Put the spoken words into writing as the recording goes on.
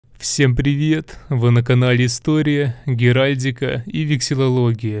Всем привет! Вы на канале История, Геральдика и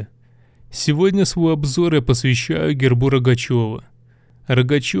Вексилология. Сегодня свой обзор я посвящаю гербу Рогачёва.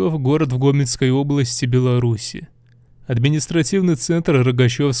 Рогачев – город в Гомельской области Беларуси. Административный центр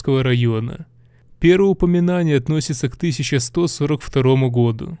Рогачевского района. Первое упоминание относится к 1142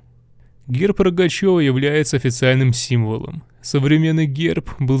 году. Герб Рогачёва является официальным символом. Современный герб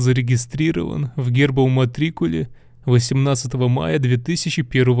был зарегистрирован в гербовом матрикуле 18 мая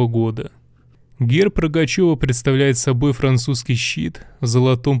 2001 года. Герб Рогачёва представляет собой французский щит, в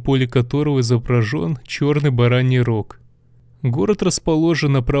золотом поле которого изображен черный бараний рог. Город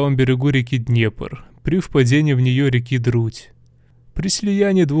расположен на правом берегу реки Днепр, при впадении в нее реки Друдь. При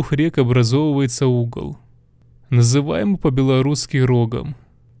слиянии двух рек образовывается угол, называемый по-белорусски рогом,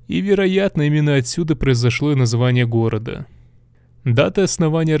 и, вероятно, именно отсюда произошло и название города. Датой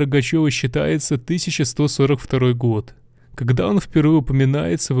основания Рогачёва считается 1142 год, когда он впервые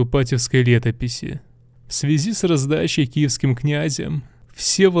упоминается в Ипатьевской летописи, в связи с раздачей киевским князем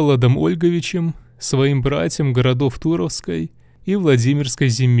Всеволодом Ольговичем своим братьям городов Туровской и Владимирской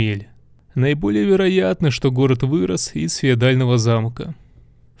земель. Наиболее вероятно, что город вырос из феодального замка.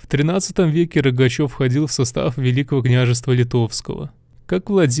 В XIII веке Рогачев входил в состав Великого княжества Литовского, как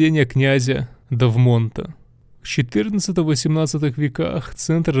владение князя Давмонта. В XIV-XVIII веках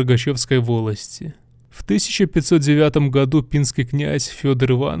центр Рогачевской волости. В 1509 году пинский князь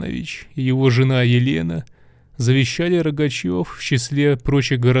Федор Иванович и его жена Елена завещали Рогачев в числе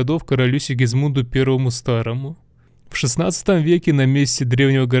прочих городов королю Сигизмунду I Старому. В XVI веке на месте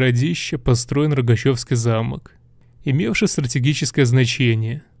древнего городища построен Рогачевский замок, имевший стратегическое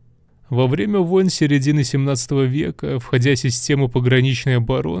значение. Во время войн середины XVII века, входя в систему пограничной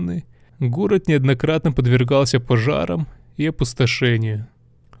обороны, город неоднократно подвергался пожарам и опустошению.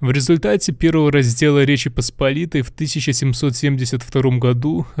 В результате первого раздела Речи Посполитой в 1772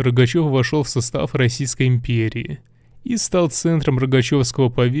 году Рогачев вошел в состав Российской империи и стал центром Рогачевского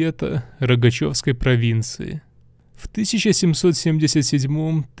повета Рогачевской провинции. В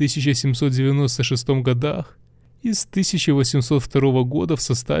 1777-1796 годах и с 1802 года в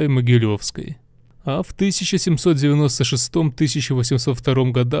составе Могилевской, а в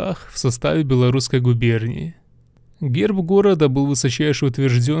 1796-1802 годах в составе Белорусской губернии. Герб города был высочайше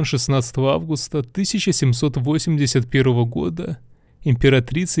утвержден 16 августа 1781 года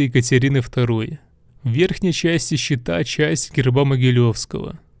императрицей Екатерины II. В верхней части щита часть герба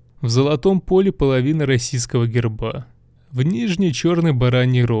Могилевского. В золотом поле половина российского герба. В нижней черный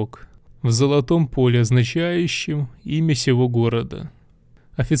бараний рог. В золотом поле, означающем имя сего города.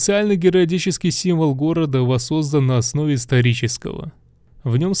 Официальный геральдический символ города воссоздан на основе исторического.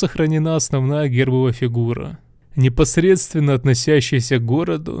 В нем сохранена основная гербовая фигура, непосредственно относящаяся к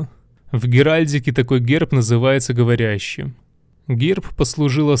городу. В геральдике такой герб называется говорящим. Герб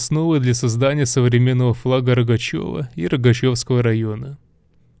послужил основой для создания современного флага Рогачёва и Рогачевского района.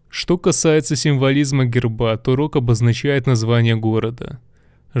 Что касается символизма герба, то рог обозначает название города.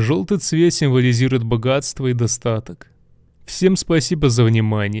 Желтый цвет символизирует богатство и достаток. Всем спасибо за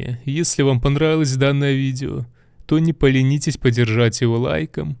внимание. Если вам понравилось данное видео, то не поленитесь поддержать его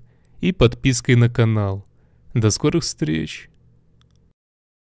лайком и подпиской на канал. До скорых встреч!